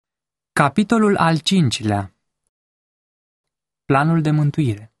Capitolul al 5-lea. Planul de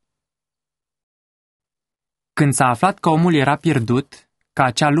mântuire. Când s-a aflat că omul era pierdut, că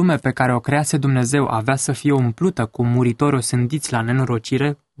acea lume pe care o crease Dumnezeu avea să fie umplută cu muritori osândiți la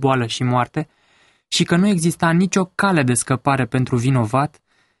nenorocire, boală și moarte, și că nu exista nicio cale de scăpare pentru vinovat,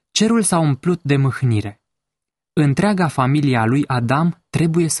 cerul s-a umplut de mâhnire. Întreaga familie a lui Adam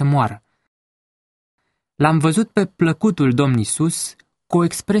trebuie să moară. L-am văzut pe plăcutul Domn Iisus cu o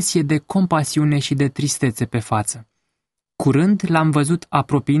expresie de compasiune și de tristețe pe față. Curând l-am văzut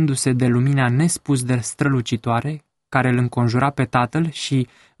apropiindu-se de lumina nespus de strălucitoare care îl înconjura pe tatăl și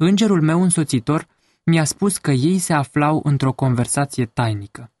îngerul meu însoțitor mi-a spus că ei se aflau într-o conversație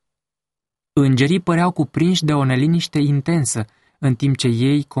tainică. Îngerii păreau cuprinși de o neliniște intensă în timp ce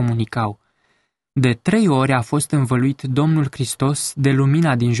ei comunicau. De 3 ori a fost învăluit Domnul Hristos de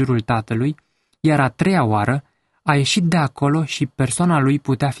lumina din jurul Tatălui, iar a 3-a oară a ieșit de acolo și persoana lui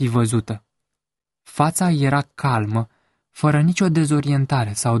putea fi văzută. Fața era calmă, fără nicio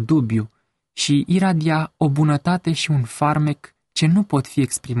dezorientare sau dubiu, și iradia o bunătate și un farmec ce nu pot fi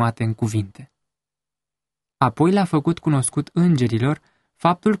exprimate în cuvinte. Apoi le-a făcut cunoscut îngerilor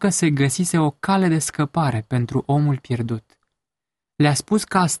faptul că se găsise o cale de scăpare pentru omul pierdut. Le-a spus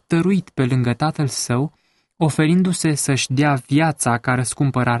că a stăruit pe lângă tatăl său, oferindu-se să-și dea viața ca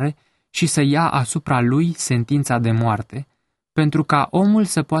răscumpărare și să ia asupra lui sentința de moarte, pentru ca omul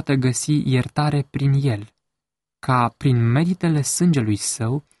să poată găsi iertare prin el, ca prin meritele sângelui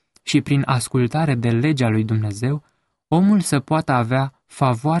său și prin ascultare de legea lui Dumnezeu, omul să poată avea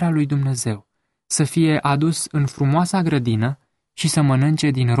favoarea lui Dumnezeu, să fie adus în frumoasa grădină și să mănânce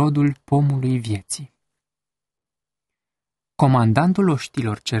din rodul pomului vieții. Comandantul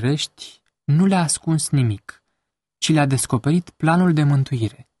oștilor cerești nu le-a ascuns nimic, ci le-a descoperit planul de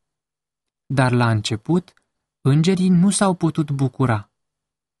mântuire. Dar la început, îngerii nu s-au putut bucura.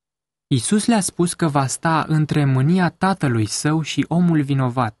 Iisus le-a spus că va sta între mânia tatălui său și omul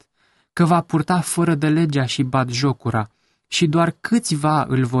vinovat, că va purta fără de legea și batjocura, și doar câțiva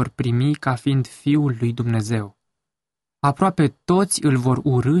îl vor primi ca fiind Fiul lui Dumnezeu. Aproape toți îl vor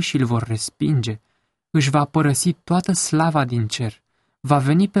urî și îl vor respinge, își va părăsi toată slava din cer, va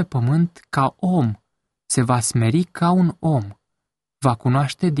veni pe pământ ca om, se va smeri ca un om, va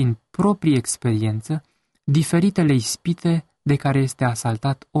cunoaște din proprie experiență diferitele ispite de care este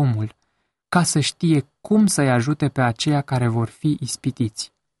asaltat omul, ca să știe cum să-i ajute pe aceia care vor fi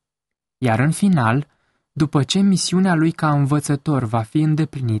ispitiți. Iar în final, după ce misiunea lui ca învățător va fi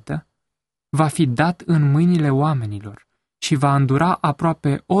îndeplinită, va fi dat în mâinile oamenilor și va îndura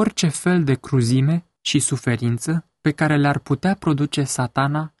aproape orice fel de cruzime și suferință pe care le-ar putea produce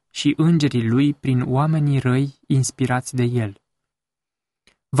Satana și îngerii lui prin oamenii răi inspirați de el.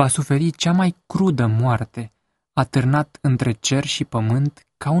 Va suferi cea mai crudă moarte, atârnat între cer și pământ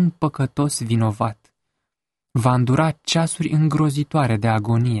ca un păcătos vinovat. Va îndura ceasuri îngrozitoare de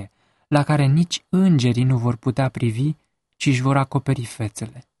agonie, la care nici îngerii nu vor putea privi, ci își vor acoperi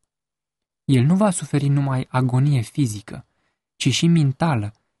fețele. El nu va suferi numai agonie fizică, ci și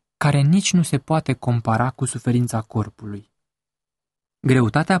mentală, care nici nu se poate compara cu suferința corpului.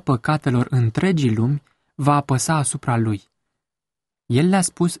 Greutatea păcatelor întregii lumi va apăsa asupra lui. El le-a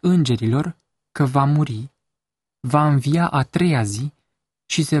spus îngerilor că va muri, va învia a 3-a zi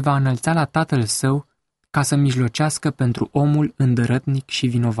și se va înălța la tatăl său ca să mijlocească pentru omul îndărătnic și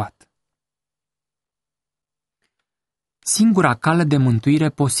vinovat. Singura cale de mântuire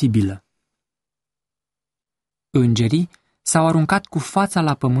posibilă. Îngerii s-au aruncat cu fața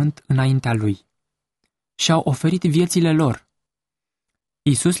la pământ înaintea lui și-au oferit viețile lor.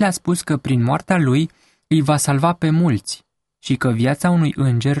 Iisus le-a spus că prin moartea lui îi va salva pe mulți și că viața unui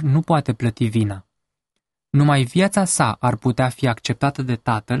înger nu poate plăti vina. Numai viața sa ar putea fi acceptată de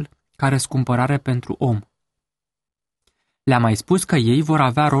Tatăl ca răscumpărare pentru om. Le-a mai spus că ei vor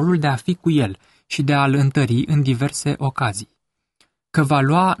avea rolul de a fi cu el și de a-l întări în diverse ocazii, că va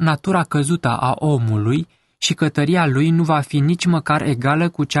lua natura căzută a omului și că tăria lui nu va fi nici măcar egală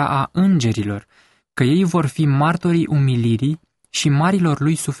cu cea a îngerilor, că ei vor fi martorii umilirii și marilor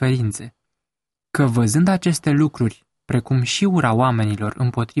lui suferințe, că văzând aceste lucruri, precum și ura oamenilor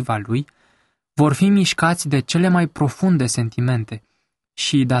împotriva lui, vor fi mișcați de cele mai profunde sentimente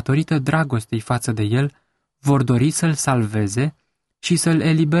și, datorită dragostei față de el, vor dori să-l salveze și să-l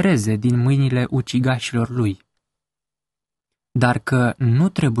elibereze din mâinile ucigașilor lui. Dar că nu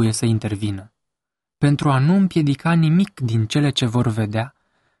trebuie să intervină, pentru a nu împiedica nimic din cele ce vor vedea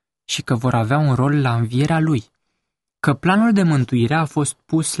și că vor avea un rol la învierea lui, că planul de mântuire a fost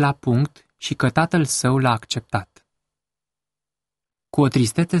pus la punct și că tatăl său l-a acceptat. Cu o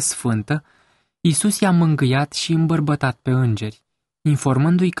tristețe sfântă, Iisus i-a mângâiat și îmbărbătat pe îngeri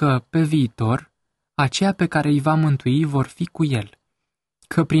informându-i că, pe viitor, aceia pe care îi va mântui vor fi cu el,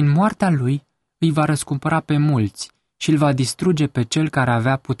 că prin moartea lui îi va răscumpăra pe mulți și îl va distruge pe cel care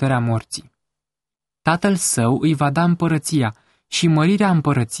avea puterea morții. Tatăl său îi va da împărăția și mărirea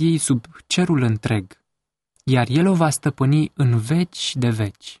împărăției sub cerul întreg, iar el o va stăpâni în veci de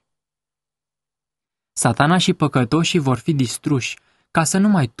veci. Satana și păcătoșii vor fi distruși, ca să nu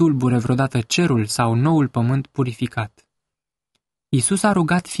mai tulbure vreodată cerul sau noul pământ purificat. Iisus a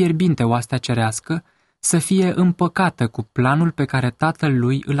rugat fierbinte oastea cerească să fie împăcată cu planul pe care Tatăl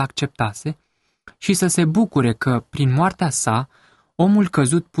lui îl acceptase și să se bucure că, prin moartea sa, omul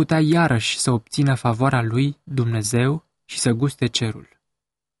căzut putea iarăși să obțină favoarea lui Dumnezeu și să guste cerul.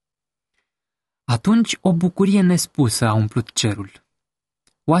 Atunci o bucurie nespusă a umplut cerul.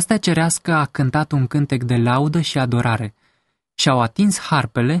 Oastea cerească a cântat un cântec de laudă și adorare, și-au atins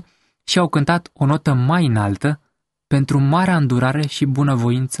harpele și au cântat o notă mai înaltă pentru marea îndurare și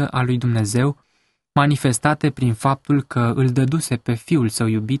bunăvoință a lui Dumnezeu, manifestate prin faptul că îl dăduse pe Fiul Său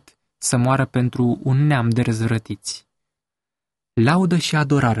iubit să moară pentru un neam de răzvrătiți. Laudă și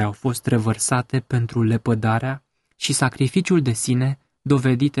adorare au fost revărsate pentru lepădarea și sacrificiul de sine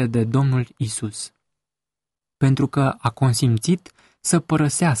dovedite de Domnul Isus. Pentru că a consimțit să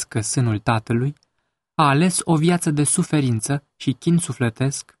părăsească sânul Tatălui, a ales o viață de suferință și chin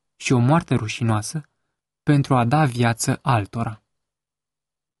sufletesc și o moarte rușinoasă pentru a da viață altora.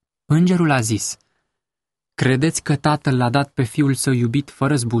 Îngerul a zis: credeți că Tatăl l-a dat pe Fiul Său iubit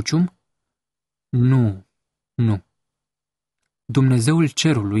fără zbucium? Nu, nu. Dumnezeul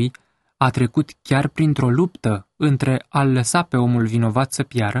cerului a trecut chiar printr-o luptă între a-l lăsa pe omul vinovat să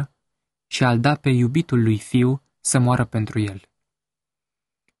piară și a-l da pe iubitul lui Fiu să moară pentru el.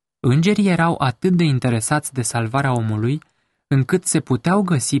 Îngerii erau atât de interesați de salvarea omului, încât se puteau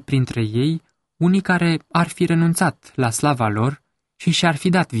găsi printre ei unii care ar fi renunțat la slava lor și și-ar fi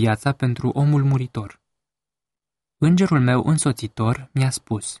dat viața pentru omul muritor. Îngerul meu însoțitor mi-a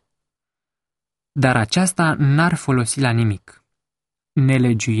spus: dar aceasta n-ar folosi la nimic.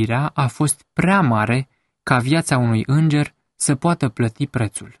 Nelegiuirea a fost prea mare ca viața unui înger să poată plăti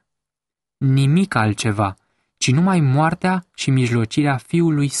prețul. Nimic altceva, ci numai moartea și mijlocirea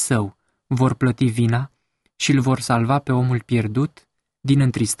Fiului Său vor plăti vina și îl vor salva pe omul pierdut din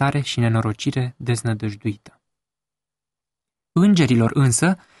întristare și nenorocire deznădăjduită. Îngerilor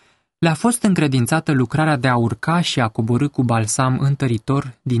însă le-a fost încredințată lucrarea de a urca și a coborî cu balsam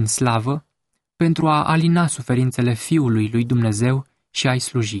întăritor din slavă pentru a alina suferințele Fiului lui Dumnezeu și a-i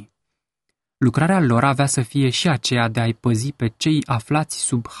sluji. Lucrarea lor avea să fie și aceea de a-i păzi pe cei aflați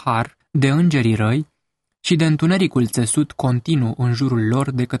sub har de îngerii răi și de întunericul țesut continuu în jurul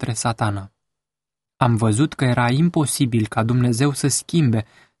lor de către Satana. Am văzut că era imposibil ca Dumnezeu să schimbe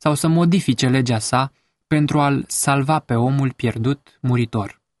sau să modifice legea sa pentru a-l salva pe omul pierdut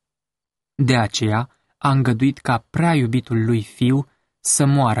muritor. De aceea a îngăduit ca prea iubitul lui Fiu să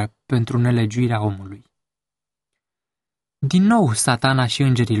moară pentru nelegiuirea omului. Din nou Satana și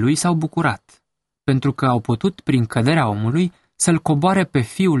îngerii lui s-au bucurat, pentru că au putut, prin căderea omului, să-l coboare pe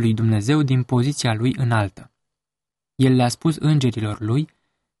Fiul lui Dumnezeu din poziția lui înaltă. El le-a spus îngerilor lui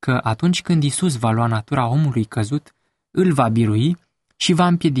că atunci când Isus va lua natura omului căzut, îl va birui și va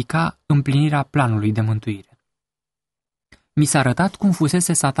împiedica împlinirea planului de mântuire. Mi s-a arătat cum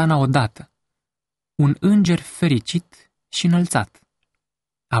fusese Satana odată, un înger fericit și înălțat.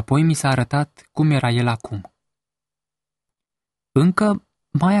 Apoi mi s-a arătat cum era el acum. Încă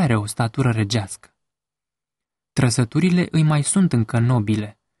mai are o statură regească. Trăsăturile îi mai sunt încă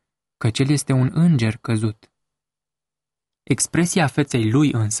nobile, căci el este un înger căzut. Expresia feței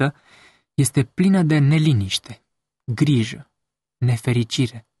lui însă este plină de neliniște, grijă,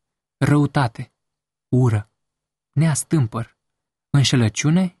 nefericire, răutate, ură, neastâmpăr,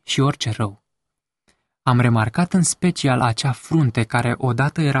 înșelăciune și orice rău. Am remarcat în special acea frunte care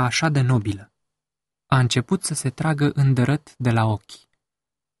odată era așa de nobilă. A început să se tragă îndărăt de la ochi.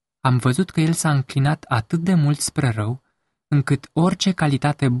 Am văzut că el s-a înclinat atât de mult spre rău, încât orice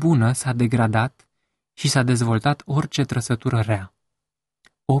calitate bună s-a degradat și s-a dezvoltat orice trăsătură rea.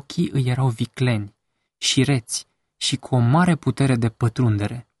 Ochii îi erau vicleni, șireți și cu o mare putere de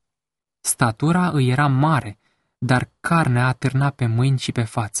pătrundere. Statura îi era mare, dar carnea atârna pe mâini și pe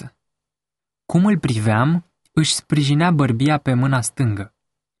față. Cum îl priveam, își sprijinea bărbia pe mâna stângă.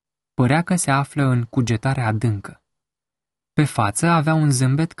 Părea că se află în cugetare adâncă. Pe față avea un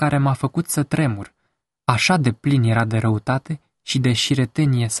zâmbet care m-a făcut să tremur, așa de plin era de răutate și de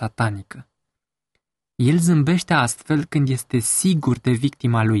șiretenie satanică. El zâmbește astfel când este sigur de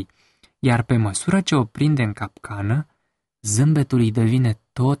victima lui, iar pe măsură ce o prinde în capcană, zâmbetul îi devine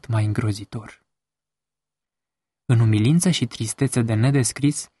tot mai îngrozitor. În umilință și tristețe de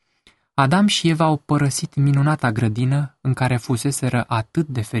nedescris, Adam și Eva au părăsit minunata grădină în care fuseseră atât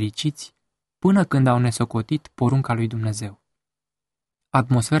de fericiți până când au nesocotit porunca lui Dumnezeu.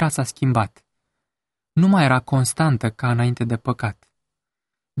 Atmosfera s-a schimbat. Nu mai era constantă ca înainte de păcat.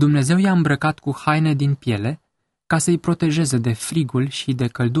 Dumnezeu i-a îmbrăcat cu haine din piele ca să-i protejeze de frigul și de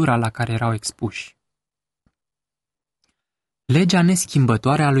căldura la care erau expuși. Legea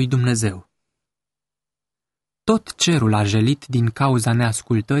neschimbătoare a lui Dumnezeu. Tot cerul a jelit din cauza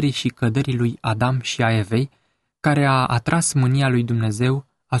neascultării și căderii lui Adam și a Evei, care a atras mânia lui Dumnezeu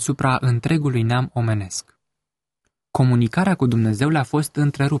asupra întregului neam omenesc. Comunicarea cu Dumnezeu le-a fost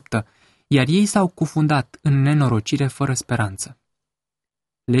întreruptă, iar ei s-au cufundat în nenorocire fără speranță.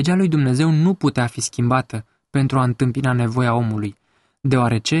 Legea lui Dumnezeu nu putea fi schimbată pentru a întâmpina nevoia omului,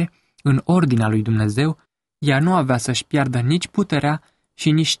 deoarece, în ordinea lui Dumnezeu, ea nu avea să-și piardă nici puterea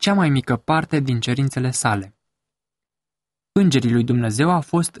și nici cea mai mică parte din cerințele sale. Îngerii lui Dumnezeu au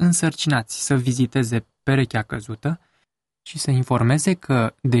fost însărcinați să viziteze perechea căzută și să informeze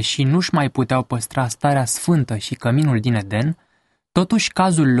că, deși nu-și mai puteau păstra starea sfântă și căminul din Eden, totuși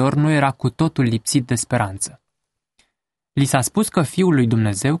cazul lor nu era cu totul lipsit de speranță. Li s-a spus că Fiul lui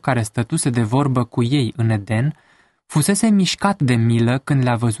Dumnezeu, care stătuse de vorbă cu ei în Eden, fusese mișcat de milă când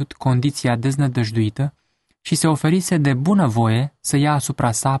le-a văzut condiția deznădăjduită și se oferise de bună voie să ia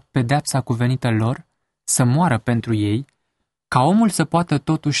asupra sa pedeapsa cuvenită lor, să moară pentru ei, ca omul să poată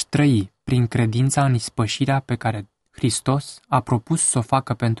totuși trăi prin credința în ispășirea pe care Hristos a propus să o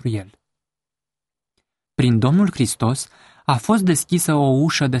facă pentru el. Prin Domnul Hristos a fost deschisă o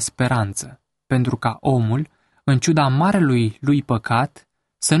ușă de speranță, pentru ca omul, în ciuda marelui lui păcat,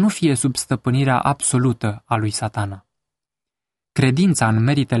 să nu fie sub stăpânirea absolută a lui Satana. Credința în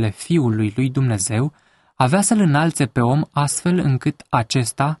meritele Fiului lui Dumnezeu avea să-l înalțe pe om astfel încât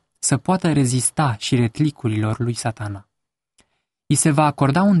acesta să poată rezista și retlicurilor lui Satana. I se va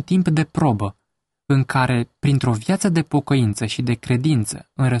acorda un timp de probă, în care, printr-o viață de pocăință și de credință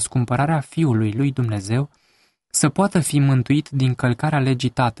în răscumpărarea Fiului lui Dumnezeu, să poată fi mântuit din călcarea legii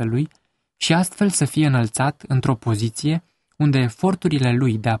Tatălui și astfel să fie înălțat într-o poziție unde eforturile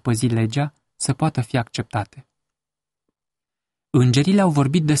lui de a păzi legea să poată fi acceptate. Îngerii le-au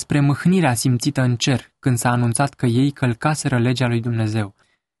vorbit despre mâhnirea simțită în cer când s-a anunțat că ei călcaseră legea lui Dumnezeu,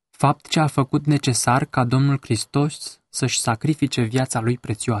 fapt ce a făcut necesar ca Domnul Hristos să-și sacrifice viața lui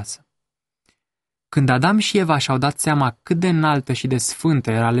prețioasă. Când Adam și Eva și-au dat seama cât de înaltă și de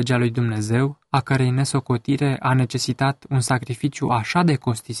sfântă era legea lui Dumnezeu, a cărei nesocotire a necesitat un sacrificiu așa de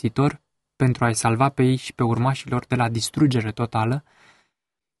costisitor pentru a-i salva pe ei și pe urmașii lor de la distrugere totală,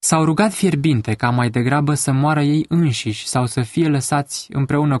 s-au rugat fierbinte ca mai degrabă să moară ei înșiși sau să fie lăsați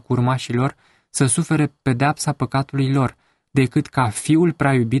împreună cu urmașii lor să sufere pedeapsa păcatului lor, decât ca Fiul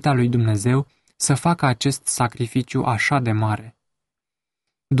prea iubit al lui Dumnezeu să facă acest sacrificiu așa de mare.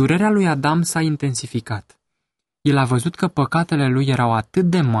 Durerea lui Adam s-a intensificat. El a văzut că păcatele lui erau atât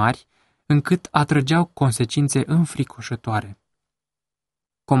de mari încât atrăgeau consecințe înfricoșătoare.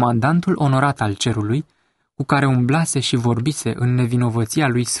 Comandantul onorat al cerului, cu care umblase și vorbise în nevinovăția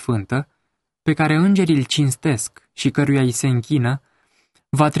lui sfântă, pe care îngerii îl cinstesc și căruia îi se închină,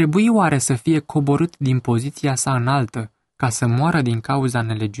 va trebui oare să fie coborât din poziția sa înaltă ca să moară din cauza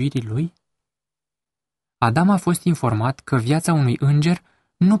nelegiuirii lui? Adam a fost informat că viața unui înger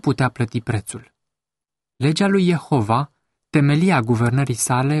nu putea plăti prețul. Legea lui Jehova, temelia guvernării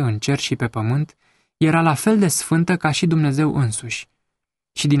sale în cer și pe pământ, era la fel de sfântă ca și Dumnezeu însuși.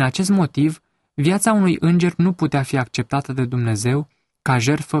 Și din acest motiv, viața unui înger nu putea fi acceptată de Dumnezeu ca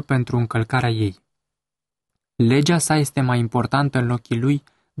jertfă pentru încălcarea ei. Legea sa este mai importantă în ochii lui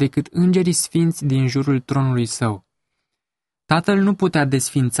decât îngerii sfinți din jurul tronului său. Tatăl nu putea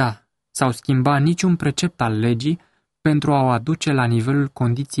desfința sau schimba niciun precept al legii pentru a o aduce la nivelul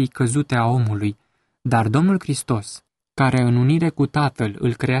condiției căzute a omului, dar Domnul Hristos, care în unire cu Tatăl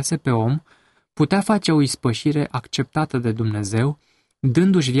îl crease pe om, putea face o ispășire acceptată de Dumnezeu,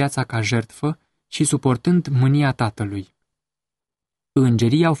 dându-și viața ca jertfă și suportând mânia Tatălui.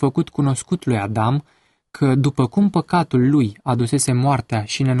 Îngerii au făcut cunoscut lui Adam că, după cum păcatul lui adusese moartea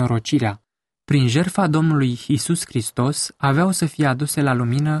și nenorocirea, prin jertfa Domnului Iisus Hristos aveau să fie aduse la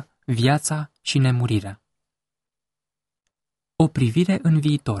lumină viața și nemurirea. O privire în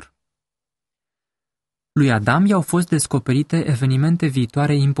viitor. Lui Adam i-au fost descoperite evenimente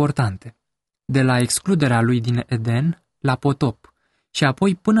viitoare importante, de la excluderea lui din Eden la potop și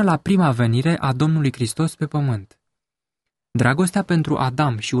apoi până la prima venire a Domnului Hristos pe pământ. Dragostea pentru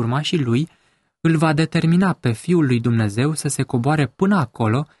Adam și urmașii lui îl va determina pe Fiul lui Dumnezeu să se coboare până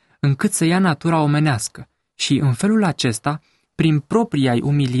acolo încât să ia natura omenească și, în felul acesta, prin propria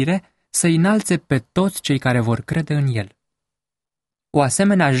umilire, să înalțe pe toți cei care vor crede în el. O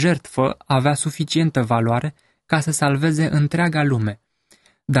asemenea jertfă avea suficientă valoare ca să salveze întreaga lume,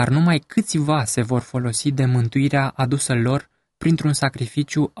 dar numai câțiva se vor folosi de mântuirea adusă lor printr-un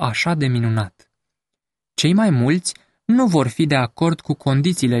sacrificiu așa de minunat. Cei mai mulți nu vor fi de acord cu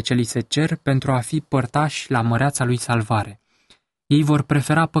condițiile ce li se cer pentru a fi părtași la măreața lui salvare. Ei vor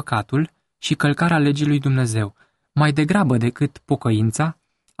prefera păcatul și călcarea legii lui Dumnezeu, mai degrabă decât pocăința,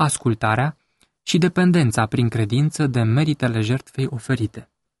 ascultarea și dependența prin credință de meritele jertfei oferite.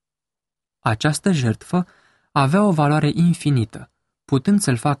 Această jertfă avea o valoare infinită, putând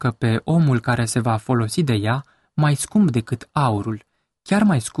să-l facă pe omul care se va folosi de ea mai scump decât aurul, chiar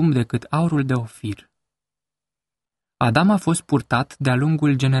mai scump decât aurul de Ofir. Adam a fost purtat de-a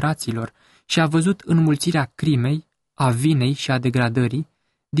lungul generațiilor și a văzut înmulțirea crimei, a vinei și a degradării,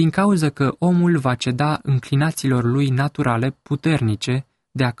 din cauza că omul va ceda înclinațiilor lui naturale puternice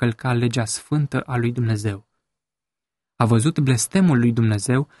de a călca legea sfântă a lui Dumnezeu. A văzut blestemul lui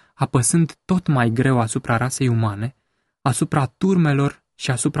Dumnezeu apăsând tot mai greu asupra rasei umane, asupra turmelor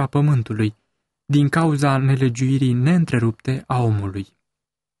și asupra pământului, din cauza nelegiuirii neîntrerupte a omului.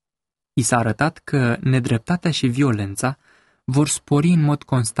 I s-a arătat că nedreptatea și violența vor spori în mod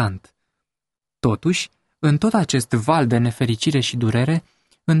constant. Totuși, în tot acest val de nefericire și durere,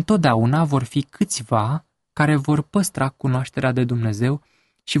 întotdeauna vor fi câțiva care vor păstra cunoașterea de Dumnezeu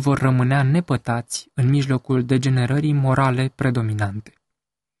și vor rămânea nepătați în mijlocul degenerării morale predominante.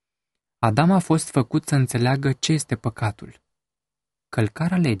 Adam a fost făcut să înțeleagă ce este păcatul.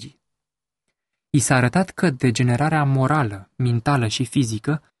 Călcarea legii. I s-a arătat că degenerarea morală, mentală și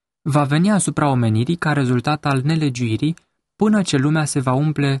fizică va veni asupra omenirii ca rezultat al nelegiuirii până ce lumea se va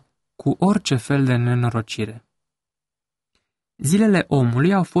umple cu orice fel de nenorocire. Zilele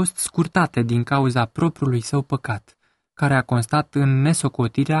omului au fost scurtate din cauza propriului său păcat, care a constat în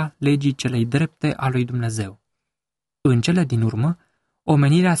nesocotirea legii celei drepte a lui Dumnezeu. În cele din urmă,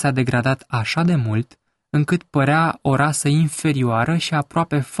 omenirea s-a degradat așa de mult, încât părea o rasă inferioară și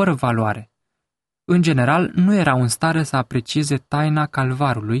aproape fără valoare. În general, nu erau în stare să aprecieze taina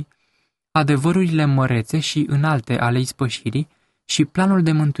calvarului, adevărurile mărețe și înalte ale ispășirii și planul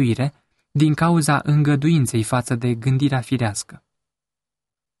de mântuire, din cauza îngăduinței față de gândirea firească.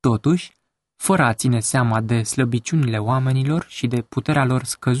 Totuși, fără a ține seama de slăbiciunile oamenilor și de puterea lor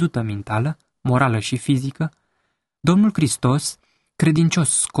scăzută mentală, morală și fizică, Domnul Hristos,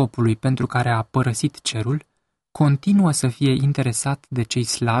 credincios scopului pentru care a părăsit cerul, continuă să fie interesat de cei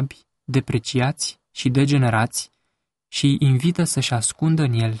slabi, depreciați și degenerați și invită să-și ascundă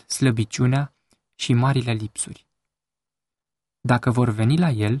în el slăbiciunea și marile lipsuri. Dacă vor veni la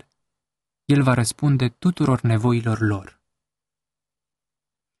el, el va răspunde tuturor nevoilor lor.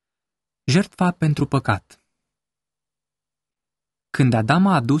 Jertfa pentru păcat. Când Adam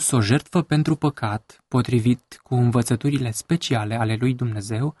a adus o jertfă pentru păcat, potrivit cu învățăturile speciale ale lui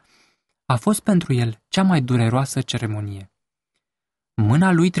Dumnezeu, a fost pentru el cea mai dureroasă ceremonie.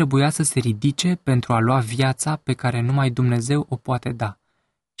 Mâna lui trebuia să se ridice pentru a lua viața pe care numai Dumnezeu o poate da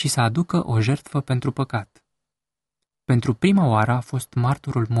și să aducă o jertfă pentru păcat. Pentru prima oară a fost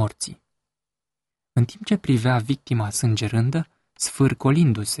martorul morții. În timp ce privea victima sângerândă,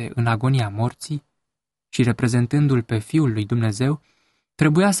 sfârcolindu-se în agonia morții și reprezentându-l pe Fiul lui Dumnezeu,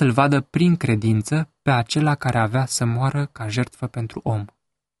 trebuia să-l vadă prin credință pe acela care avea să moară ca jertfă pentru om.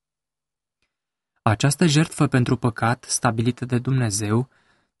 Această jertfă pentru păcat, stabilită de Dumnezeu,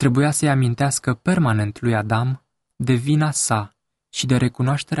 trebuia să-i amintească permanent lui Adam de vina sa și de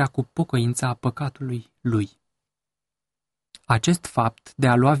recunoașterea cu pocăința a păcatului lui. Acest fapt de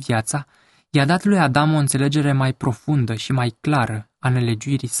a lua viața i-a dat lui Adam o înțelegere mai profundă și mai clară a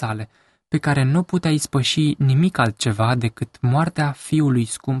nelegiuirii sale, pe care nu putea ispăși nimic altceva decât moartea Fiului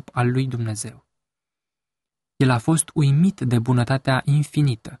scump al lui Dumnezeu. El a fost uimit de bunătatea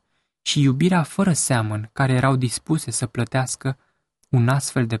infinită și iubirea fără seamăn care erau dispuse să plătească un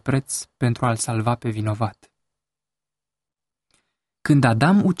astfel de preț pentru a-l salva pe vinovat. Când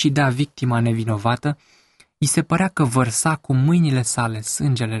Adam ucidea victima nevinovată, i se părea că vărsa cu mâinile sale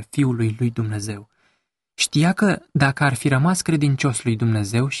sângele Fiului lui Dumnezeu. Știa că, dacă ar fi rămas credincios lui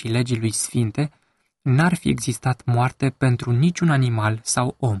Dumnezeu și legii lui sfinte, n-ar fi existat moarte pentru niciun animal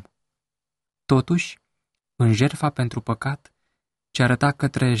sau om. Totuși, în jertfa pentru păcat, ce arăta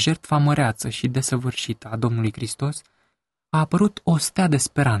către jertfa măreață și desăvârșită a Domnului Hristos, a apărut o stea de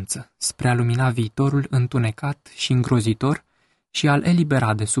speranță spre a lumina viitorul întunecat și îngrozitor și a-l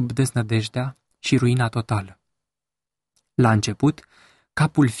elibera de sub deznădejdea și ruina totală. La început,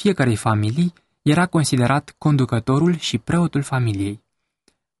 capul fiecarei familii era considerat conducătorul și preotul familiei.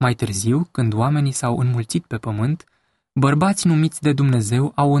 Mai târziu, când oamenii s-au înmulțit pe pământ, Bărbați numiți de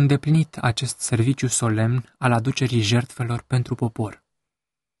Dumnezeu au îndeplinit acest serviciu solemn al aducerii jertfelor pentru popor.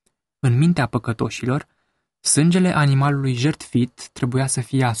 În mintea păcătoșilor, sângele animalului jertfit trebuia să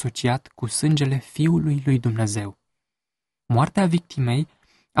fie asociat cu sângele Fiului lui Dumnezeu. Moartea victimei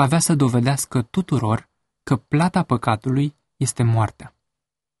avea să dovedească tuturor că plata păcatului este moartea.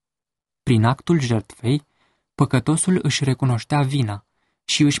 Prin actul jertfei, păcătosul își recunoștea vina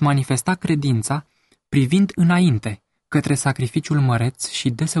și își manifesta credința privind înainte către sacrificiul măreț și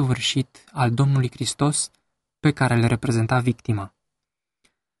desăvârșit al Domnului Hristos pe care le reprezenta victima.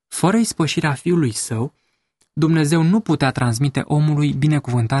 Fără ispășirea Fiului Său, Dumnezeu nu putea transmite omului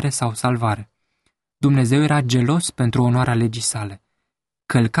binecuvântare sau salvare. Dumnezeu era gelos pentru onoarea legii sale.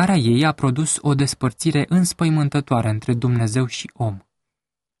 Călcarea ei a produs o despărțire înspăimântătoare între Dumnezeu și om.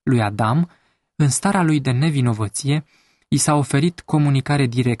 Lui Adam, în starea lui de nevinovăție, i s-a oferit comunicare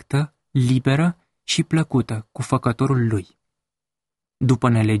directă, liberă și plăcută cu făcătorul lui. După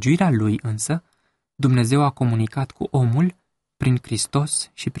nelegiuirea lui însă, Dumnezeu a comunicat cu omul prin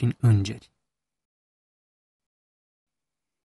Hristos și prin îngeri.